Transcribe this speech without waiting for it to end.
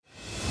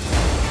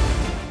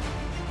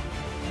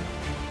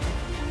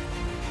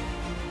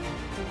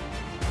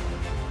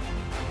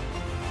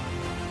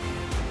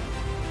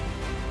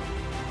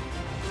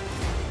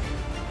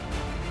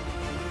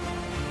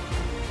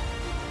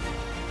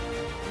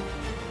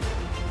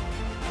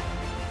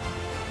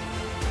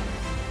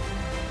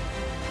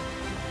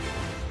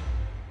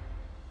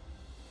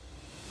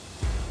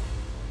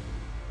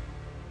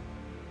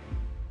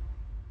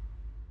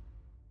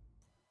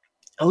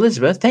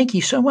Elizabeth, thank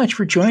you so much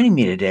for joining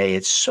me today.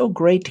 It's so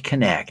great to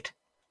connect.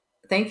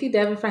 Thank you,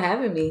 Devin, for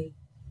having me.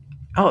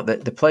 Oh,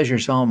 the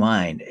pleasure's all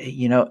mine.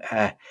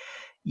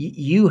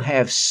 You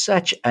have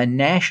such a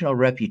national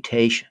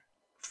reputation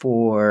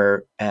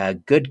for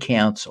good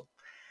counsel,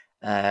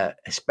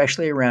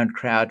 especially around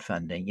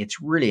crowdfunding.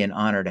 It's really an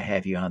honor to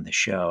have you on the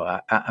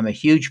show. I'm a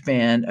huge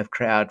fan of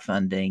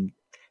crowdfunding,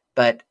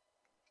 but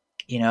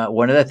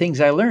one of the things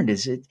I learned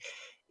is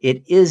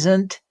it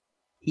isn't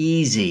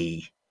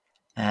easy.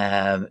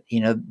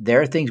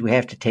 There are things we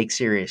have to take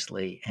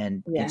seriously,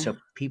 and Yeah. so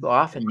people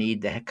often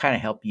need the kind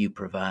of help you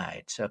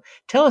provide. So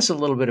tell us a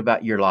little bit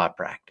about your law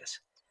practice.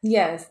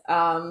 Yes.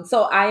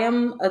 So I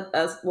am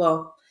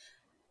well,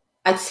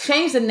 I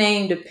changed the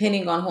name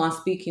depending on who I'm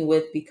speaking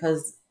with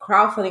because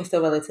crowdfunding is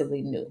still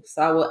relatively new.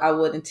 So I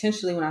would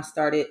intentionally, when I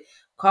started,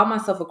 call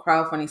myself a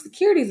crowdfunding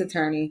securities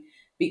attorney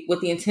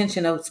with the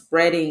intention of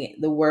spreading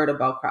the word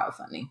about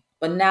crowdfunding.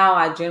 But now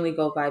I generally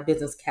go by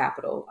business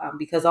capital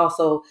because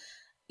also,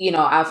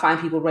 I find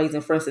people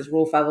raising, for instance,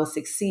 Rule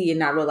 506C and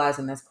not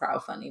realizing that's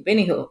crowdfunding. But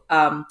anywho,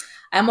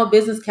 I'm a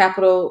business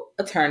capital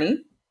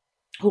attorney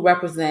who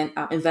represent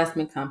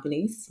investment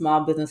companies,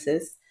 small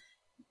businesses,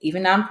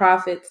 even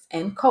nonprofits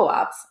and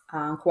co-ops,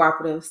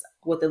 cooperatives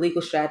with the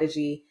legal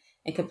strategy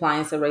and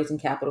compliance of raising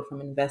capital from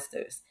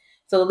investors.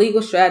 So the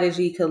legal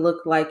strategy could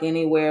look like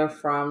anywhere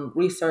from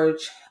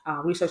researching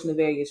the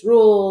various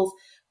rules,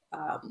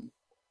 um,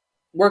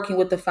 working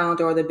with the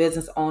founder or the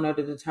business owner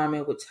to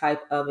determine what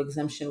type of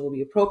exemption will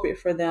be appropriate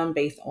for them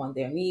based on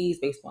their needs,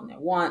 based on their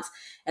wants.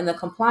 And the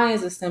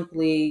compliance is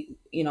simply,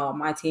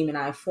 my team and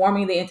I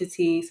forming the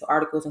entities, so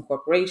articles of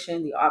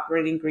incorporation, the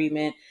operating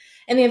agreement,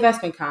 and the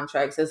investment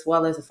contracts, as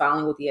well as the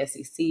filing with the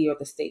SEC or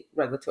the state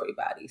regulatory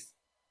bodies.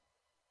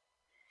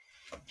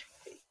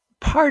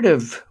 Part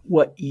of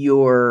what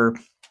your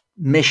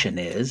mission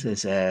is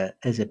as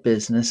a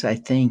business, I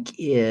think,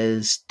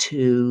 is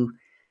to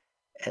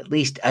at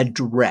least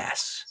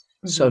address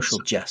Hmm. social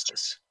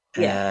justice.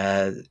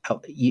 Yeah.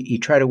 You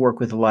try to work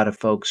with a lot of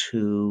folks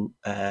who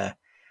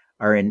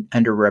are in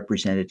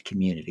underrepresented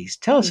communities.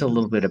 Tell us a Mhm.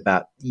 little bit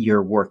about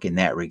your work in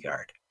that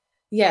regard.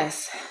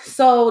 Yes.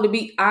 So to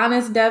be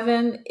honest,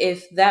 Devin,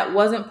 if that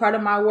wasn't part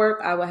of my work,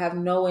 I would have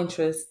no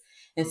interest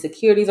in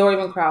securities or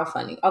even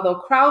crowdfunding.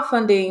 Although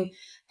crowdfunding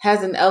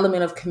has an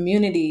element of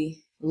community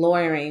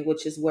lawyering,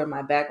 which is where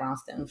my background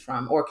stems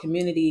from, or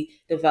community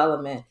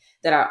development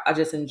that I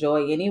just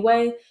enjoy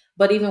anyway.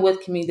 But even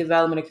with community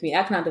development or community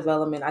economic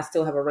development, I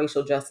still have a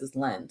racial justice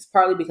lens,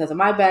 partly because of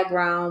my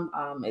background.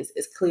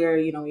 It's clear,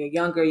 when you're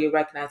younger, you're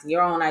recognizing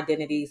your own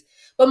identities,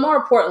 but more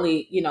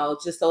importantly,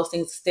 just those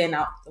things stand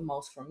out the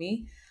most for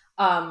me.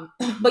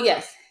 But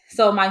yes,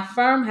 so my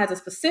firm has a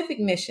specific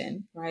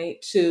mission,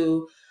 right,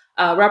 to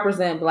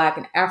represent Black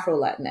and Afro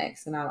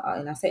Latinx, and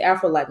I say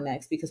Afro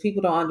Latinx because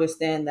people don't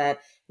understand that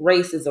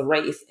race is a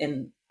race,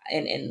 and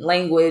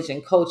language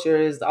and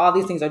cultures, all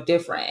these things are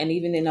different, and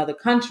even in other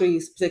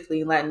countries,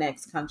 particularly in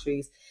Latinx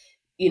countries,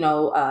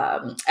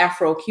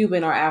 Afro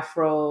Cuban or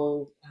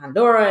Afro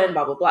Honduran,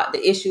 blah blah blah.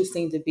 The issues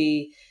seem to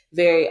be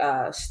very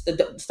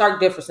the stark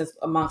differences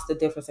amongst the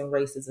difference in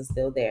races is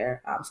still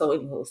there. So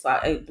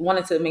I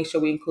wanted to make sure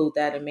we include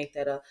that and make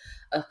that a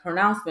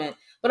pronouncement,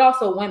 but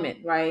also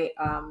women, right?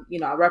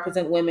 I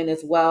represent women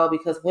as well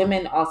because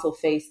women also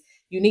face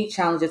unique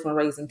challenges when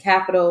raising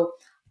capital.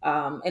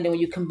 And then when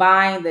you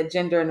combine the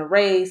gender and the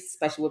race,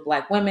 especially with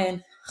Black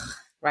women,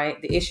 right?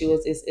 The issue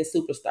is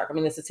super stark. I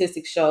mean, the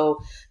statistics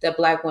show that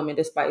Black women,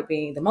 despite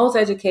being the most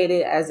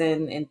educated, as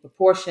in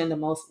proportion, the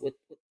most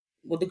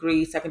with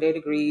degrees, secondary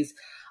degrees,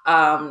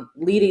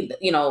 leading,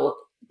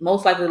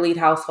 most likely to lead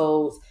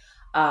households,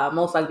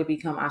 most likely to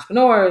become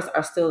entrepreneurs,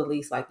 are still the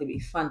least likely to be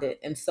funded.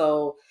 And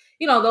so,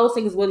 those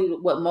things really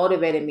what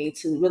motivated me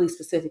to really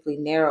specifically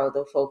narrow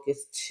the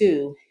focus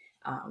to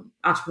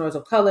entrepreneurs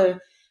of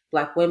color,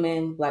 Black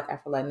women, Black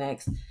Afro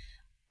Latinx.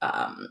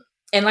 Um,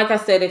 and like I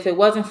said, if it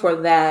wasn't for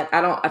that,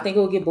 I think it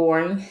would get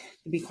boring,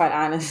 to be quite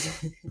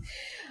honest.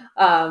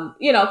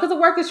 Because the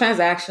work is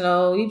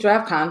transactional, you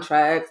draft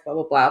contracts, blah,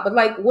 blah, blah. But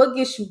like, what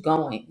gets you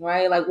going,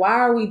 right? Like, why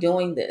are we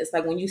doing this?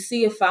 Like, when you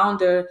see a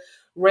founder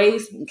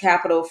raise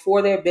capital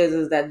for their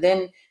business that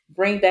then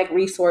bring back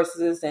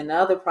resources and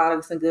other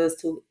products and goods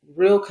to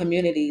real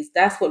communities,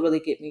 that's what really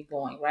get me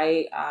going,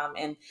 right?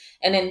 And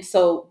then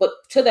so, but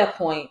to that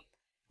point,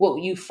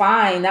 what you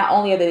find, not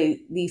only are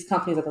these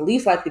companies are the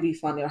least likely to be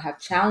funded or have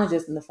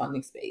challenges in the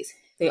funding space,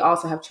 they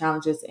also have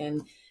challenges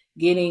in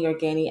getting or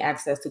gaining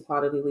access to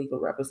quality legal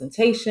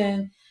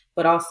representation,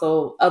 but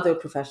also other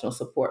professional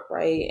support,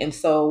 right? And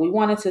so we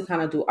wanted to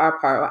kind of do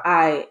our part, or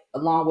I,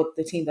 along with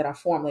the team that I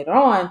formed later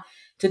on,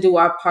 to do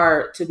our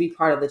part to be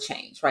part of the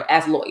change, right?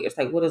 As lawyers,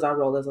 like what is our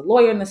role as a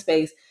lawyer in the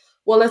space?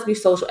 Well, let's be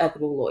social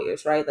equitable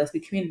lawyers, right? Let's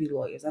be community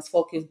lawyers. Let's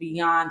focus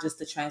beyond just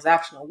the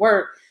transactional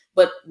work,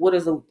 but what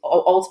is the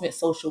ultimate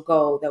social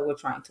goal that we're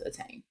trying to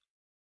attain?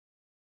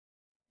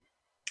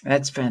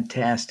 That's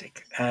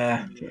fantastic.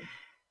 That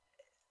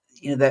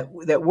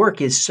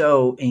work is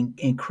so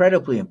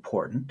incredibly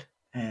important.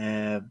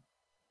 Uh,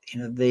 you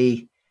know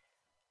the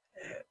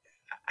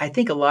I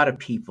think a lot of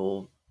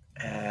people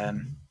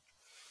um,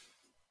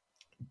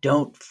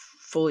 don't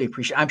fully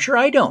appreciate. I'm sure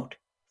I don't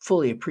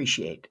fully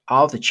appreciate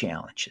all the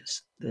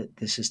challenges,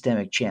 the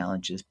systemic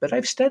challenges. But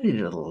I've studied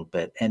it a little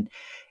bit, and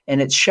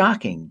it's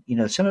shocking.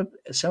 Some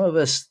of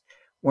us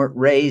weren't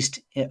raised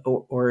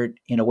or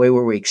in a way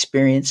where we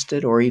experienced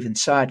it or even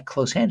saw it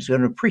close hands. We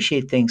don't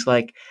appreciate things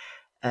like,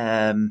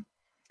 um,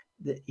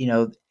 you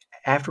know,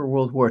 after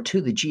World War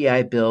II, the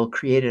GI Bill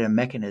created a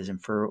mechanism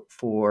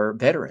for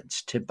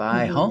veterans to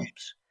buy Mm-hmm.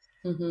 homes,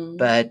 Mm-hmm.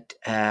 but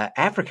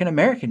African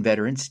American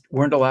veterans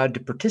weren't allowed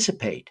to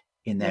participate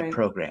in that Right.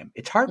 program.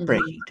 It's Mm-hmm.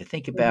 heartbreaking to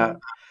think Mm-hmm. about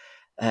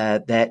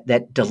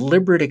that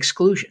deliberate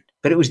exclusion.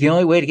 But it was the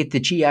only way to get the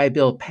GI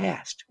Bill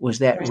passed was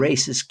that Right.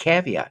 racist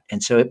caveat,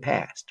 and so it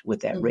passed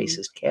with that Mm-hmm.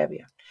 racist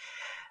caveat.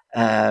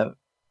 Uh,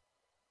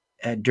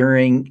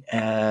 During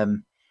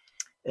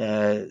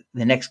the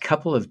next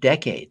couple of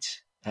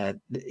decades,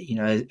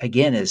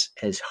 again,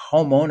 as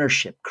home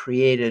ownership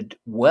created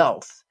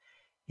wealth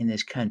in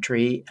this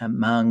country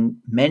among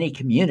many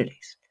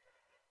communities,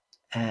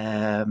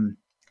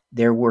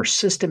 there were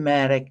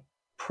systematic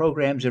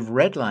programs of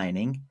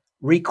redlining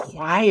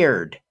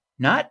required,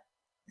 not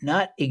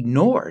not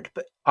ignored,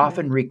 but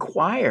often Right.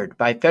 required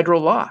by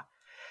federal law,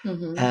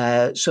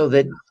 Mm-hmm. so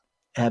that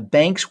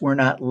banks were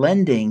not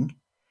lending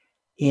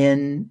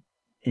in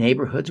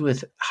neighborhoods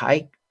with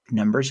high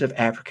numbers of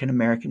African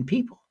American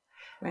people.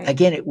 Right.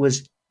 Again, it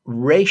was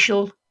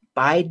racial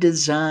by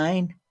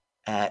design.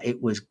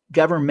 It was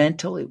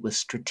governmental. It was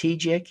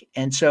strategic.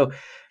 And so,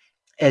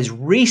 as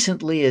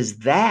recently as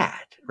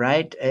that,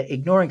 right,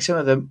 ignoring some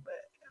of the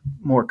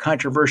more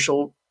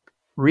controversial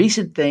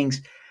recent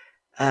things,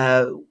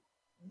 uh,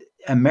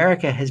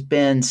 America has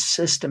been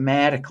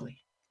systematically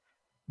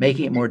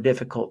making it Mm-hmm. more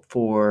difficult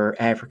for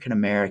African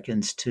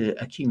Americans to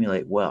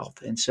accumulate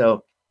wealth. And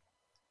so,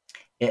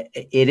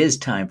 it is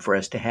time for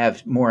us to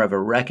have more of a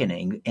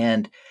reckoning.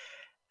 And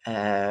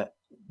uh,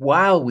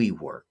 while we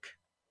work,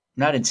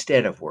 not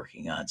instead of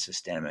working on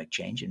systemic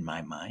change in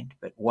my mind,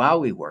 but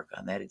while we work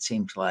on that, it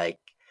seems like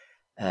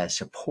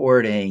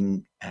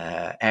supporting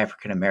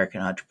African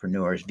American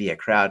entrepreneurs via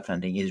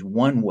crowdfunding is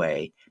one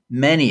way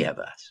many of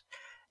us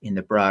in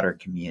the broader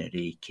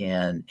community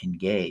can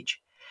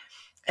engage.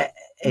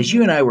 As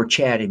you Mm-hmm. and I were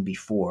chatting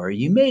before,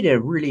 you made a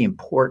really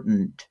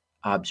important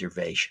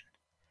observation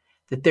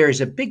that there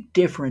is a big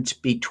difference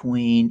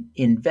between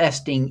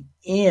investing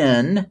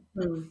in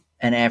Mm-hmm.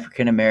 an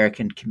African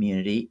American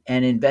community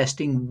and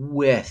investing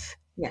with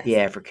the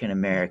Yes. African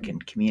American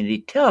community.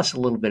 Tell us a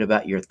little bit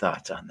about your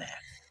thoughts on that.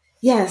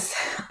 Yes.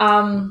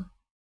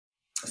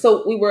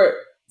 So we were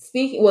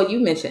speaking. Well, you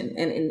mentioned,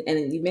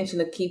 and you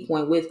mentioned a key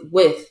point with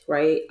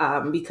right,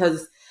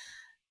 because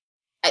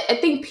I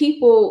think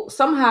people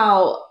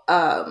somehow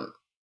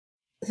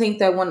think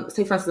that when,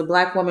 say, for instance, a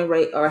black woman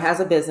or has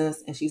a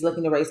business and she's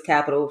looking to raise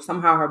capital,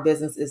 somehow her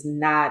business is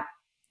not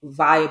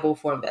viable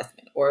for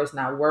investment or is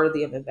not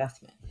worthy of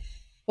investment.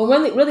 But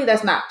really,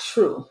 that's not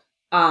true.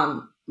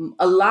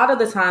 A lot of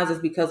the times it's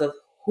because of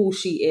who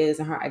she is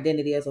and her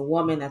identity as a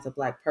woman, as a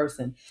black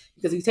person.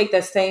 Because you take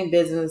that same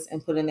business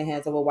and put it in the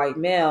hands of a white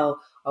male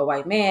or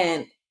white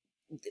man,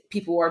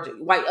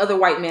 other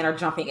white men are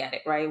jumping at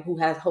it, right?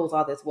 Who holds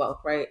all this wealth,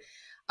 right?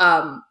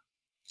 Um,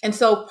 and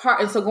so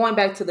going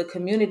back to the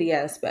community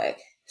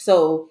aspect,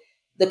 so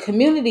the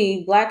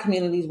community, black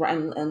communities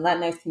and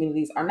Latinx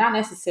communities are not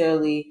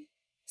necessarily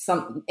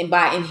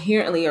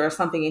inherently or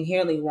something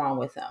inherently wrong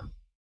with them,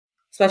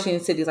 especially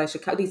in cities like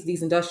Chicago,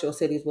 these industrial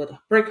cities with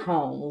brick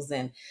homes,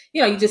 and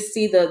you just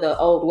see the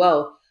old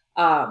wealth.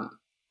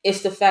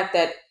 It's the fact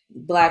that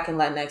Black and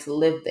Latinx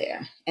live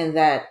there, and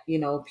that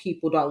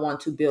people don't want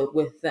to build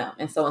with them,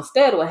 and so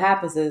instead, what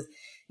happens is,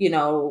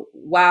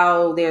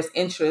 while there's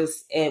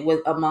interest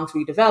with amongst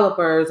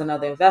redevelopers and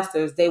other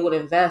investors, they would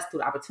invest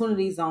through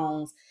opportunity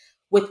zones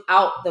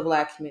without the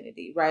Black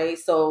community, right?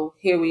 So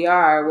here we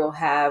are, we'll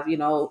have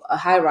a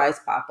high rise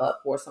pop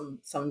up or some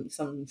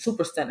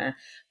super center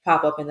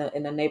pop up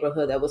in a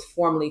neighborhood that was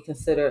formerly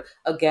considered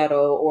a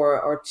ghetto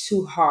or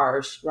too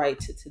harsh, right,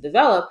 to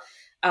develop.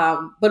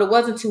 But it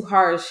wasn't too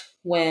harsh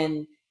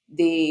when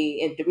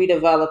the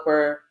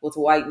redeveloper was a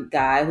white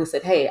guy who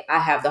said, "Hey, I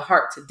have the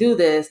heart to do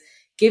this.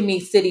 Give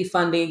me city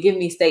funding, give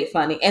me state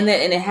funding," and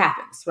it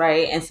happens,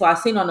 right? And so I've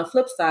seen on the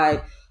flip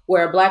side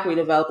where a Black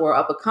redeveloper or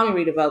up and coming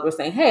redeveloper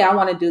saying, "Hey, I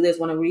want to do this,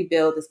 want to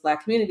rebuild this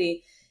Black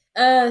community."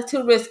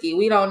 Too risky.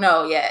 We don't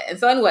know yet. And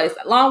so, anyways,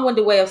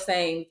 long-winded way of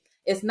saying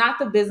it's not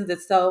the business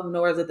itself,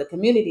 nor is it the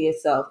community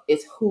itself.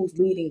 It's who's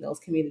leading those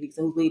communities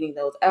and who's leading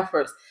those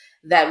efforts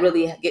that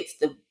really gets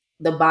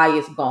the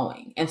bias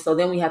going. And so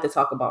then we have to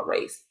talk about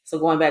race. So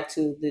going back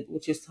to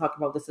what you're talking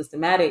about, the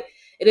systematic,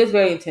 it is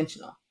very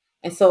intentional.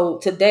 And so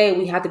today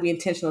we have to be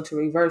intentional to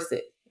reverse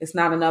it. It's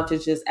not enough to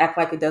just act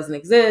like it doesn't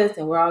exist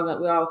and we're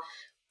all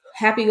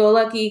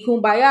happy-go-lucky,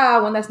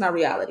 kumbaya, when that's not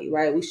reality,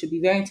 right? We should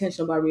be very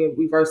intentional about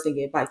reversing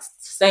it by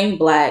saying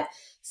Black,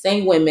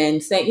 saying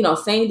women, saying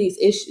these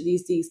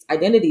issues, these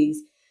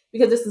identities,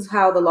 because this is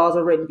how the laws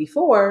are written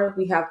before.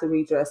 We have to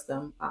redress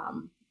them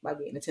by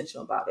being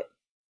intentional about it.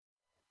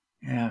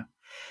 Yeah.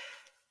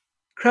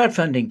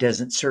 Crowdfunding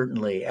doesn't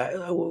certainly,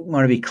 I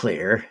want to be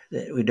clear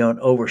that we don't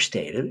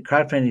overstate it.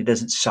 Crowdfunding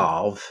doesn't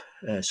solve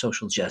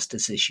social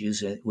justice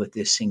issues with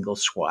this single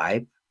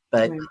swipe,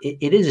 but Right.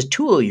 it is a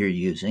tool you're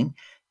using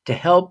to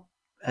help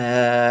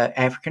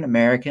African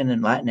American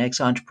and Latinx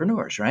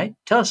entrepreneurs, right?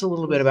 Tell us a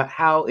little bit about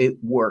how it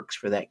works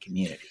for that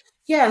community.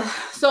 Yeah.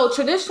 So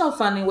traditional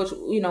funding, which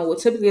what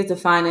typically is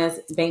defined as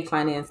bank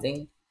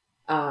financing,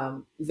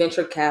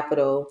 venture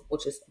capital,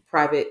 which is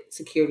private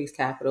securities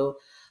capital,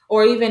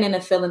 or even in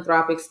a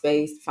philanthropic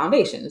space,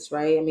 foundations,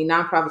 right? I mean,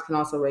 nonprofits can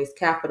also raise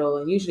capital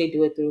and usually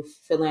do it through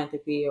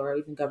philanthropy or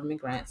even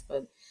government grants.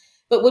 But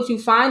what you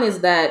find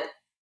is that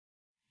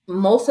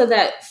most of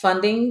that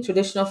funding,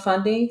 traditional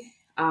funding,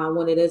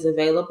 when it is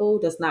available,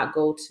 does not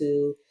go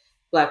to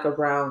Black or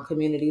Brown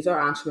communities or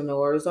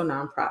entrepreneurs or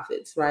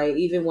nonprofits, right?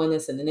 Even when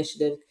it's an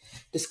initiative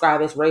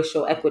described as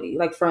racial equity.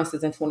 Like, for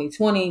instance, in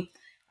 2020,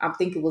 I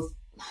think it was,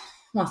 I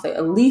want to say,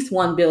 at least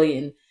 1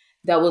 billion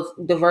that was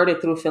diverted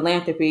through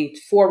philanthropy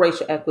for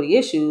racial equity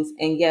issues,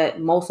 and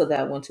yet most of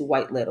that went to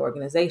white-led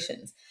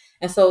organizations.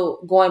 And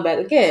so, going back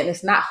again,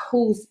 it's not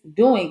who's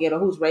doing it or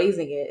who's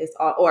raising it. It's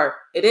all, or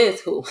it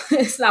is who.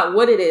 It's not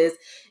what it is.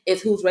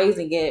 It's who's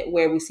raising it.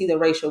 Where we see the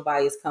racial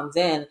bias comes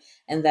in,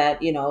 and that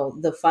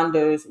the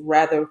funders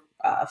rather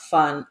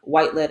fund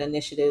white-led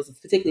initiatives,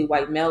 particularly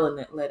white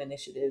male-led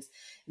initiatives,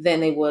 than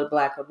they would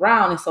Black or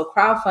Brown. And so,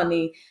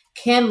 crowdfunding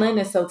can lend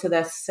itself to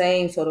that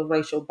same sort of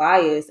racial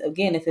bias.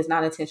 Again, if it's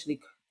not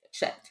intentionally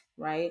checked,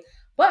 right?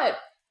 But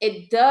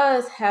it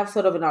does have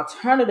sort of an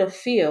alternative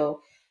feel,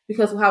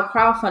 because how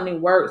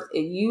crowdfunding works,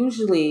 it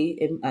usually,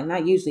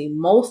 not usually,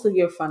 most of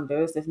your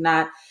funders, if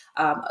not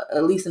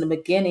at least in the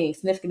beginning,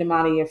 significant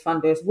amount of your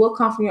funders will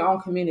come from your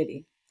own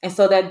community. And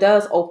so that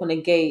does open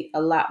the gate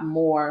a lot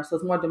more. So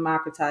it's more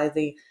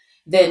democratizing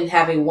than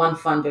having one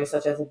funder,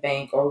 such as a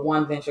bank or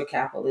one venture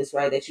capitalist,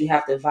 right? That you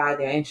have to vie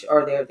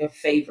their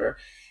favor.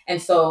 And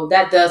so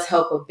that does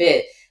help a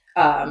bit.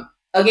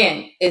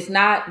 Again, it's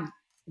not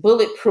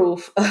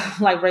bulletproof,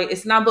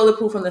 it's not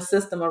bulletproof from the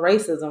system of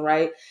racism,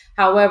 right?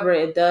 However,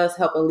 it does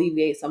help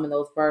alleviate some of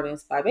those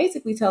burdens by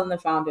basically telling the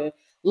founder,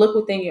 look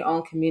within your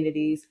own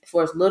communities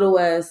for as little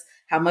as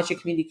how much your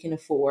community can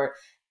afford.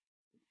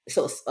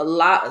 So it's a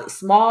lot,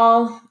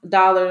 small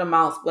dollar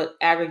amounts, but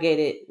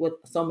aggregated with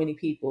so many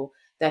people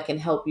that can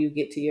help you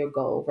get to your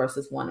goal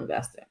versus one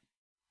investor.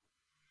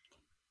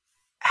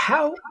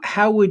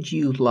 How would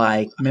you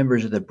like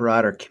members of the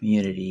broader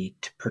community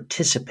to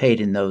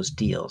participate in those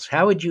deals?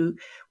 How would you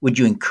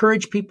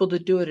encourage people to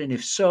do it? And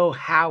if so,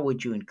 how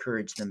would you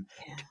encourage them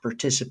to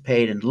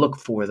participate and look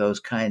for those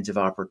kinds of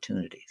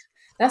opportunities?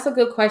 That's a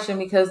good question,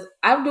 because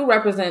I do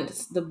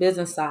represent the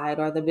business side,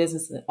 or the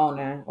business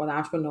owner or the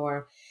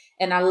entrepreneur,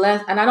 and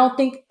I don't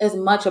think as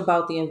much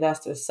about the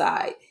investor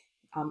side.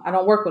 I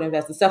don't work with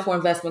investors, except for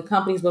investment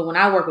companies. But when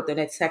I work with them,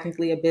 it's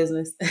technically a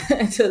business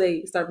until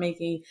they start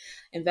making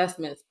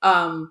investments.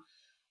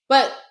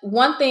 But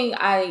one thing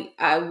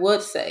I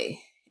would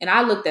say, and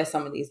I looked at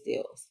some of these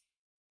deals.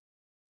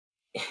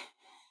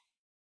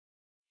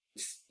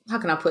 How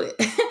can I put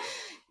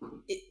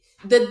it?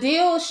 The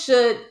deal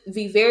should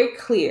be very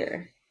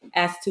clear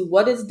as to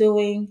what it's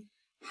doing,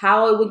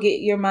 how it would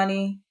get your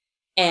money,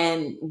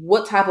 and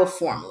what type of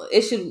formula.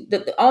 It should,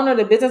 the owner,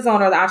 the business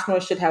owner, the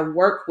entrepreneur should have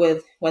worked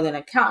with whether an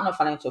accountant or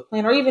financial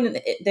planner, or even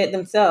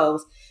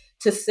themselves,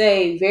 to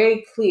say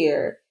very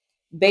clear,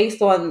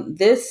 based on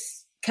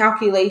this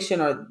calculation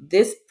or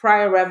this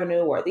prior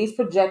revenue or these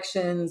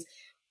projections,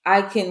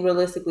 I can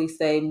realistically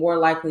say more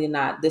likely than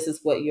not, this is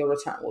what your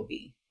return will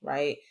be,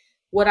 right?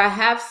 What I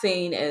have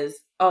seen is,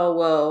 oh,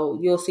 well,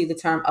 you'll see the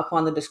term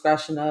upon the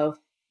discretion of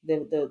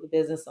the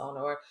business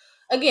owner. Or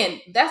again,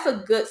 that's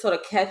a good sort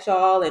of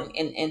catch-all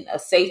and a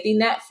safety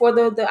net for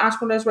the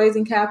entrepreneurs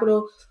raising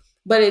capital,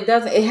 but it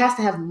has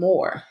to have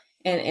more.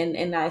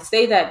 And I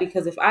say that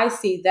because if I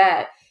see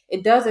that,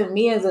 it doesn't,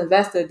 me as an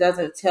investor, it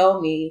doesn't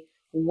tell me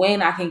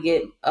when I can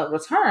get a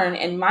return.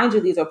 And mind you,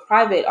 these are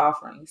private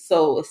offerings.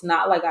 So it's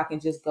not like I can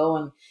just go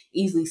and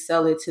easily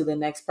sell it to the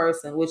next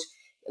person, which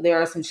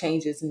there are some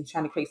changes in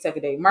trying to create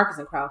secondary markets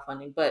in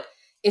crowdfunding, but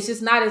it's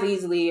just not as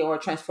easily or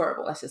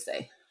transferable, let's just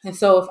say. And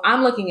so if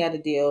I'm looking at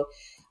a deal,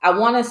 I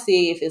want to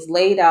see if it's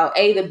laid out,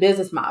 the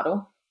business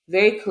model,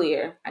 very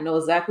clear. I know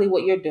exactly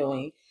what you're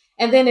doing.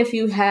 And then if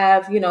you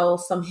have,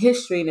 some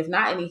history, and if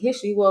not any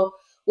history, well,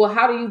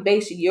 how do you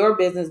base your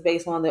business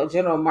based on the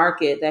general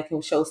market that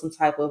can show some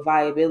type of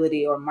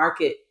viability or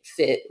market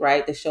fit,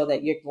 right? To show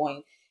that you're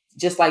going,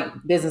 just like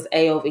business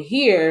A over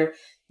here,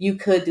 you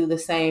could do the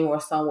same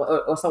or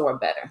somewhere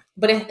better.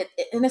 But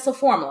and it's a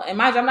formula. And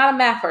mind you, I'm not a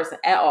math person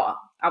at all.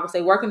 I would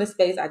say work in the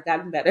space, I've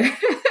gotten better.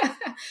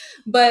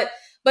 but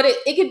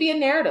it could be a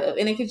narrative,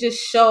 and it could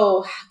just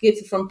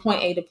get from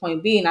point A to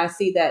point B. And I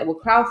see that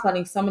with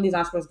crowdfunding, some of these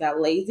entrepreneurs got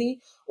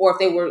lazy, or if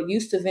they were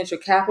used to venture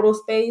capital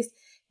space,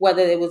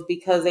 whether it was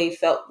because they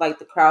felt like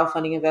the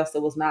crowdfunding investor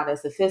was not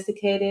as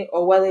sophisticated,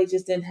 or whether they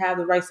just didn't have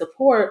the right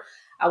support,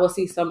 I will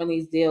see some of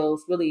these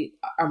deals really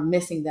are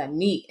missing that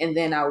meat. And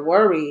then I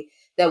worry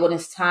that when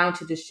it's time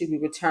to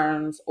distribute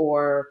returns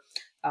or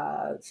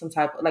some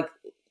type of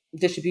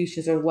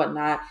distributions or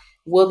whatnot,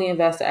 will the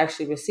investor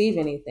actually receive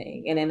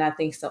anything? And then I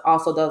think so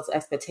also those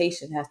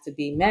expectations has to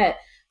be met,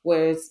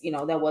 whereas,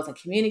 that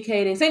wasn't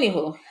communicated. So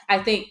anywho, I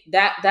think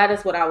that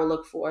is what I would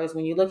look for, is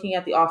when you're looking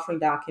at the offering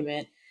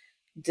document,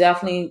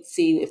 definitely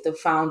see if the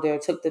founder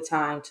took the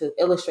time to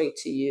illustrate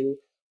to you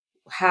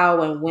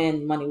how and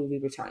when money will be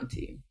returned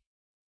to you.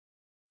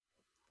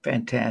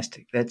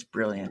 Fantastic. That's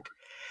brilliant.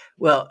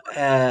 Well,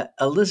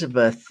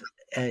 Elizabeth,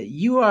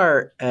 you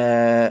are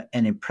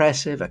an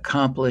impressive,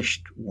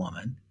 accomplished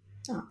woman.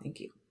 Oh, thank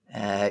you.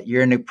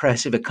 You're an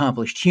impressive,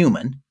 accomplished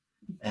human.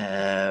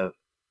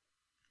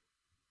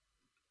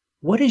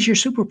 What is your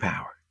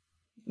superpower?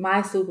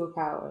 My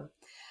superpower.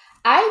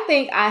 I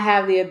think I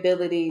have the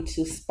ability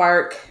to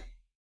spark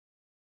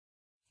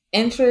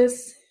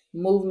interest,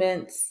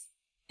 movements,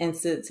 and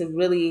to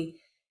really,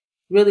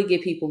 really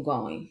get people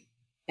going.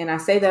 And I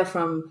say that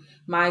from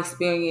my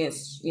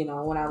experience,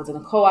 when I was in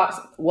a co-op,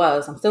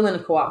 I'm still in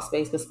the co-op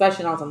space, but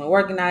especially when I was on the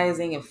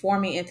organizing and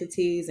forming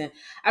entities. And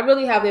I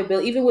really have the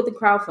ability, even with the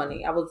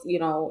crowdfunding, I was,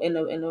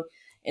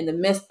 in the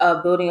midst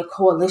of building a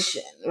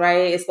coalition,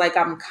 right? It's like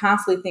I'm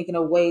constantly thinking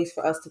of ways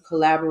for us to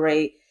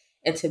collaborate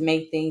and to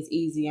make things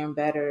easier and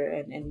better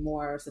and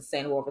more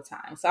sustainable over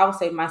time. So I would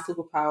say my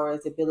superpower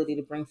is the ability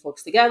to bring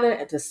folks together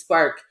and to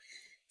spark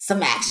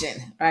some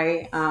action,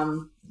 right? I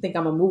think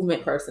I'm a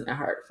movement person at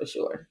heart, for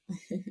sure.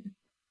 Oh,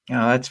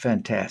 that's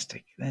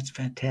fantastic. That's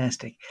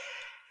fantastic.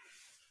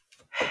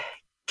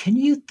 Can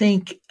you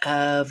think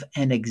of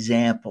an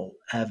example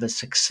of a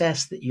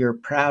success that you're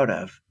proud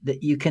of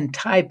that you can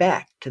tie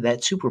back to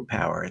that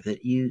superpower,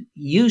 that you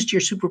used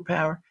your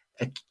superpower,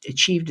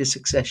 achieved a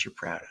success you're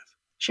proud of?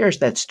 Share us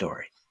that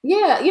story.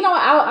 Yeah,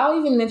 I'll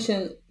even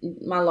mention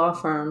my law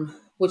firm,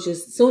 which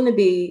is soon to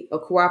be a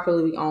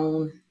cooperatively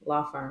owned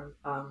law firm.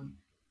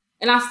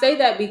 And I say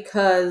that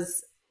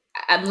because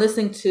I'm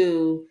listening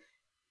to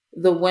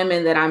the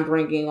women that I'm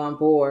bringing on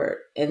board,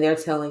 and they're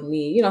telling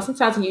me,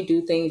 sometimes when you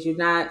do things, you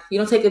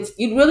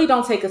really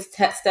don't take a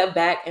step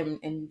back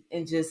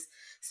and just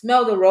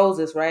smell the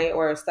roses, right?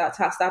 Or stop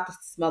to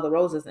smell the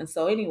roses. And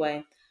so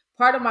anyway,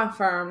 part of my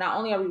firm, not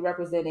only are we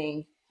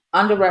representing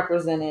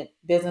underrepresented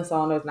business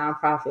owners,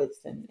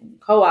 nonprofits, and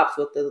co-ops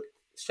with the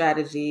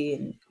strategy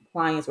and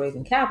compliance,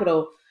 raising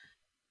capital,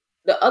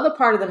 the other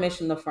part of the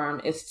mission of the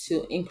firm is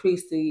to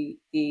increase the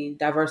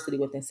diversity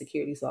within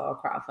securities law or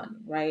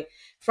crowdfunding, right?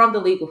 From the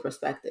legal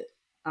perspective.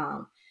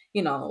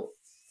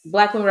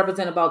 Black women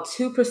represent about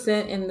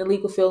 2% in the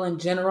legal field in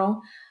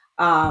general,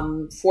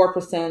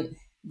 4%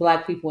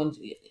 Black people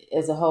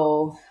as a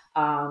whole.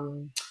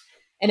 And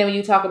then when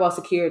you talk about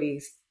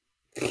securities,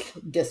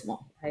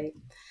 dismal, right?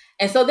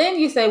 And so then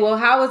you say, well,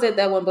 how is it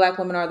that when Black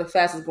women are the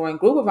fastest growing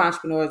group of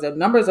entrepreneurs, their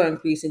numbers are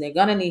increasing, they're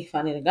going to need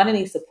funding, they're going to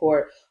need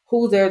support,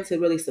 who's there to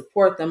really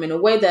support them in a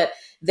way that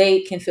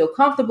they can feel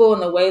comfortable,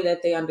 in a way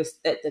that they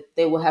understand, that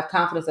they will have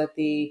confidence that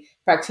the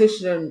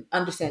practitioner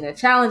understand their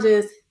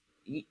challenges?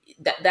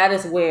 That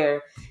is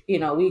where,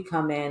 we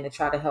come in to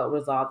try to help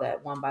resolve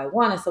that one by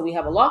one. And so we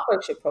have a law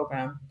clerkship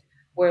program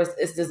where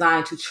it's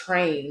designed to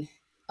train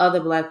other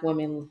Black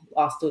women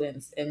law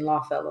students and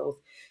law fellows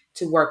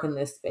to work in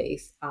this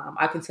space.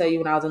 I can tell you,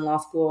 when I was in law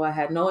school, I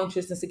had no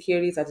interest in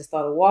securities. I just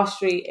thought of Wall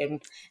Street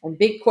and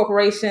big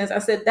corporations. I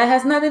said, that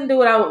has nothing to do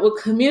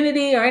with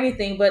community or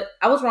anything, but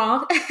I was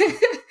wrong.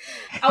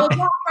 I was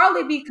wrong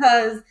probably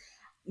because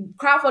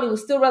crowdfunding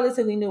was still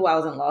relatively new while I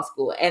was in law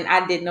school, and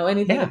I didn't know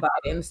anything about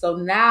it. And so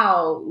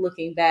now,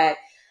 looking back,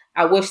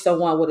 I wish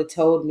someone would have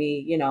told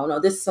me, no,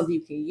 this is something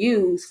you can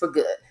use for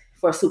good,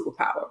 for a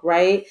superpower,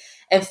 right?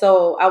 And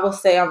so I will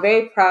say I'm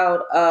very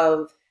proud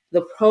of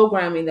the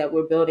programming that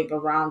we're building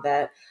around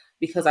that,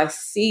 because I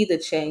see the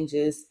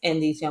changes in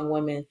these young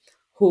women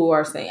who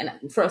are saying,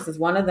 and for instance,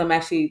 one of them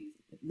actually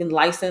been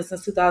licensed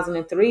since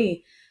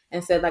 2003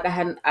 and said, like,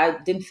 I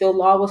didn't feel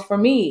law was for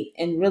me.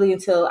 And really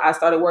until I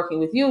started working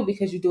with you,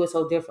 because you do it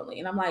so differently.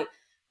 And I'm like,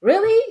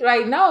 really?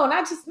 Right? No,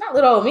 not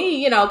little old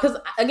me, because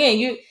again,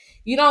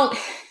 you don't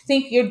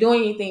think you're doing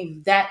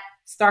anything that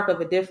stark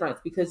of a difference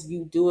because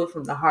you do it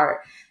from the heart.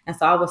 And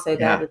so I would say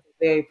that is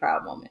a very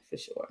proud moment for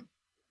sure.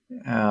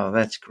 Oh,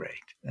 that's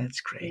great.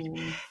 That's great.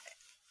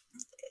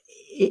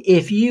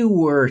 If you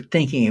were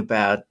thinking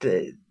about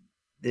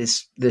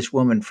this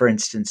woman, for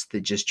instance,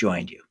 that just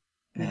joined you,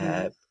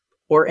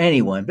 or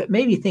anyone, but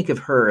maybe think of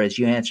her as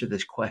you answer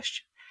this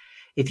question.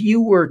 If you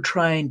were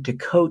trying to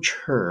coach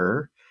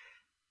her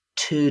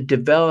to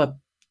develop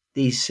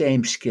these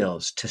same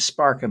skills, to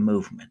spark a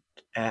movement,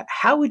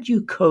 how would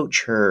you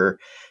coach her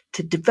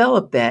to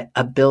develop that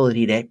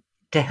ability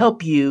to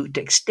help you,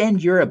 to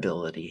extend your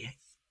ability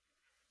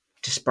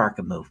to spark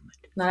a movement?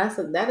 Now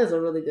that is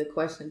a really good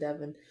question,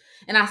 Devin.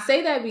 And I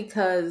say that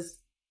because,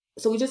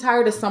 so we just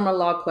hired a summer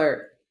law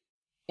clerk,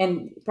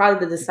 and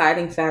probably the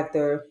deciding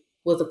factor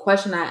was a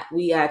question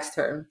we asked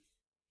her: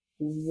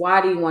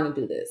 why do you want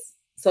to do this?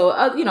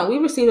 So, we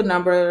received a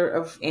number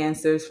of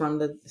answers from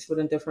the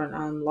different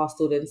law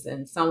students,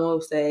 and some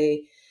will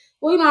say,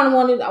 well, I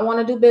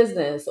want to do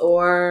business,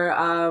 or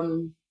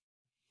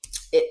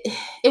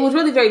it was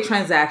really very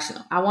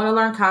transactional. I want to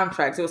learn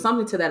contracts. It was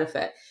something to that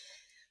effect.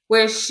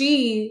 where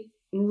she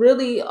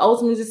really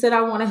ultimately just said,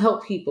 I want to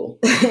help people.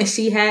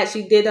 she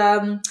did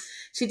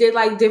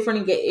like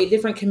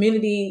different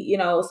community,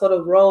 sort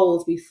of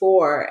roles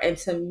before. And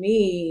to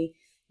me,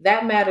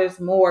 that matters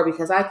more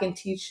because I can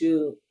teach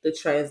you the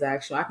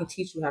transaction. I can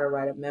teach you how to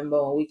write a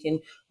memo, and we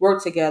can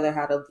work together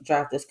how to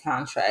draft this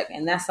contract.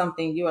 And that's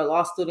something you're a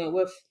law student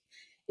with.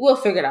 We'll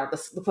figure it out.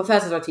 The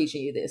professors are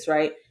teaching you this,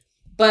 right?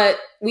 But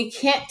we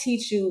can't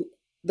teach you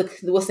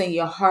what's in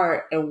your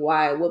heart and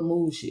why, what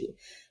moves you.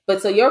 But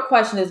so your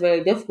question is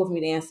very difficult for me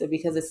to answer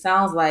because it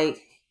sounds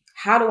like,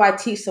 how do I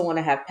teach someone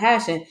to have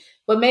passion?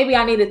 But maybe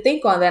I need to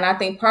think on that. And I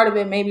think part of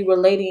it may be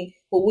relating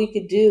what we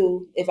could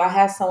do if I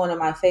have someone in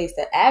my face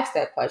that asks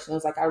that question.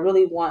 It's like, I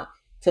really want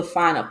to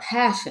find a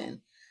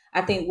passion.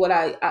 I think what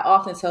I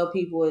often tell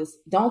people is,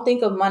 don't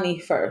think of money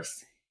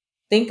first.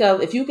 Think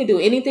of, if you could do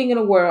anything in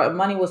the world and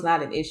money was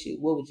not an issue,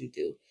 what would you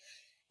do?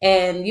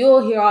 And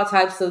you'll hear all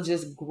types of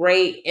just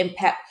great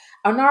impact.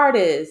 An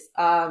artist,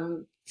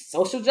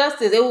 social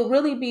justice. It will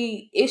really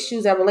be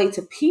issues that relate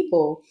to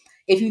people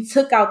if you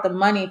took out the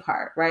money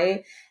part,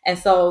 right? And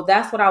so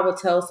that's what I would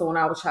tell someone.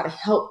 I would try to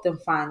help them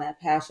find that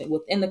passion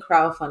within the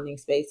crowdfunding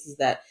space, is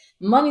that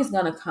money's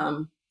going to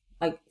come,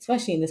 like,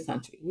 especially in this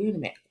country. We're in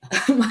America.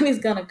 Money's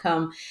going to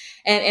come.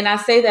 And I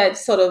say that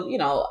sort of,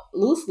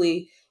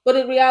 loosely, but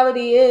the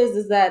reality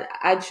is that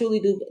I truly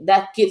do.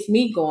 That gets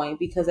me going,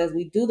 because as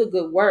we do the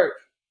good work,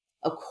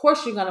 of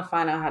course, you're going to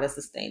find out how to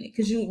sustain it,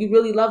 because you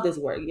really love this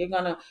work.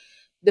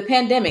 The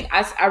pandemic,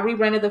 I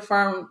re-rented the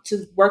firm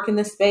to work in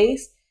this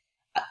space.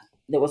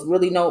 There was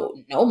really no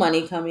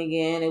money coming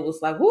in. It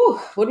was like, whoo,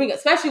 what do we got?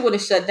 Especially when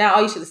it shut down.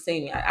 Oh, you should have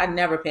seen me. I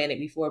never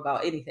panicked before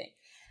about anything.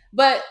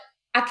 But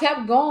I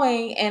kept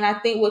going, and I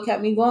think what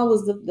kept me going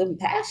was the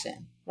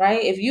passion,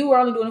 right? If you were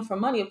only doing it for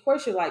money, of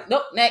course you're like,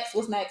 nope, next,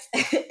 what's next?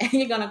 And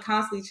you're going to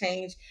constantly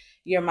change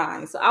your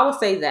mind. So I would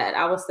say that.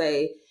 I would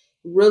say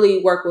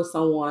really work with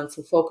someone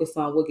to focus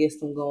on what gets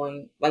them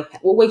going, like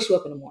what wakes you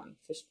up in the morning,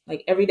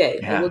 like every day,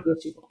 Yeah. what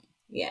gets you going.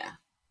 Yeah.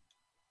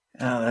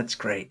 Oh, that's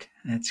great.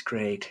 That's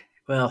great.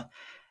 Well,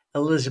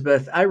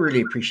 Elizabeth, I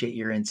really appreciate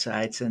your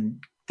insights,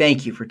 and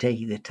thank you for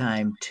taking the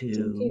time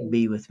to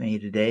be with me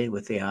today,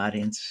 with the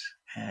audience.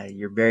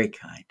 You're very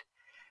kind.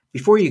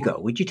 Before you go,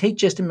 would you take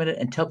just a minute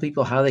and tell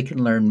people how they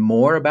can learn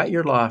more about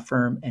your law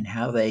firm and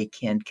how they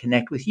can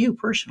connect with you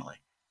personally?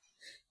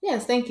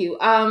 Yes, thank you.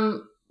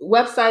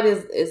 Website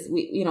is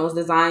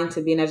designed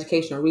to be an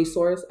educational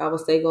resource. I would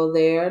say go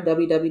there,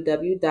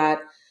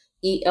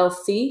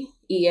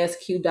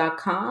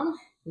 www.elcesq.com.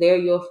 There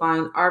you'll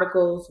find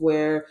articles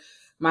where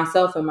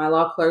myself and my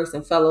law clerks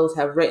and fellows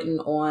have written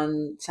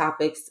on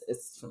topics.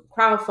 It's from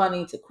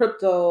crowdfunding to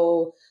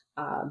crypto,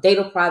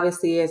 data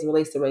privacy as it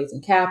relates to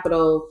raising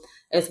capital,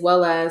 as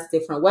well as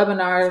different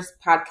webinars,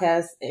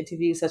 podcasts,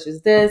 interviews such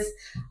as this,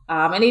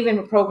 and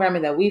even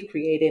programming that we've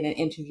created and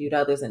interviewed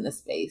others in the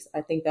space.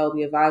 I think that will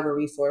be a valuable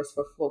resource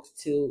for folks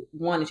to,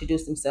 one,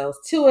 introduce themselves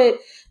to it,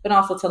 but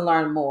also to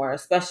learn more,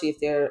 especially if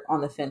they're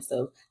on the fence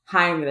of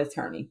hiring an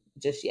attorney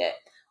just yet.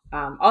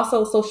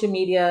 Also, social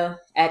media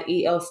at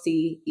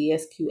ELC,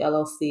 ESQ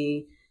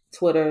LLC,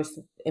 Twitter,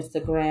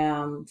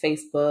 Instagram,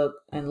 Facebook,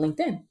 and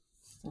LinkedIn.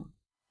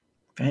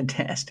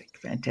 Fantastic.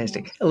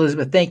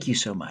 Elizabeth, thank you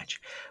so much.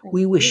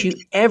 We wish you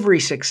every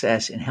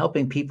success in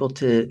helping people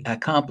to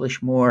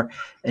accomplish more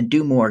and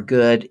do more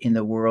good in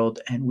the world.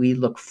 And we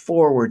look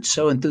forward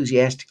so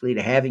enthusiastically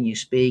to having you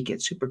speak at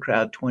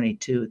SuperCrowd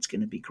 22. It's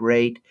going to be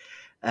great.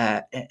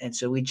 And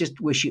so we just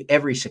wish you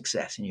every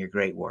success in your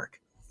great work.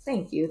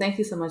 Thank you. Thank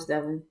you so much,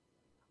 Devin.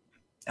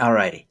 All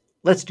righty.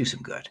 Let's do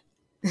some good.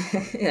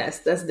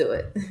 Yes, let's do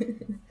it.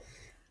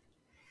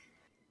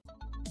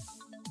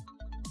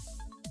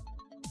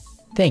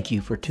 Thank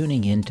you for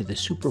tuning in to the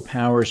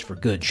Superpowers for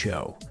Good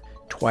show.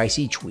 Twice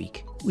each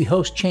week, we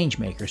host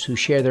changemakers who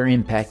share their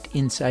impact,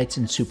 insights,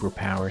 and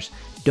superpowers.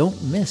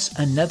 Don't miss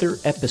another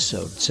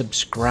episode.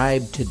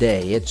 Subscribe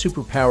today at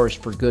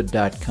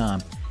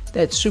superpowersforgood.com.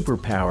 That's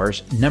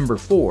superpowers,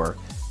 4,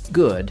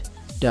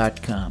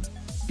 good.com.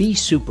 Be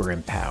super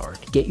empowered.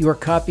 Get your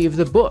copy of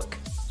the book,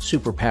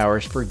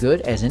 Superpowers for Good,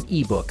 as an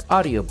ebook,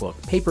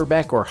 audiobook,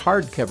 paperback, or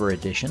hardcover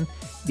edition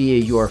via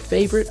your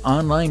favorite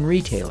online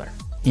retailer.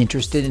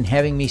 Interested in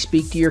having me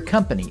speak to your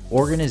company,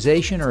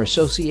 organization, or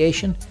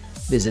association?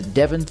 Visit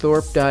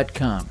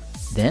devinthorpe.com.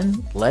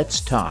 Then let's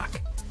talk.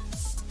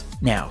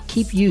 Now,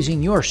 keep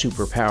using your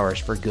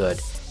superpowers for good.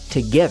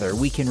 Together,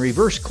 we can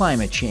reverse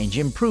climate change,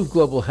 improve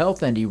global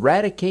health, and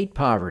eradicate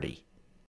poverty.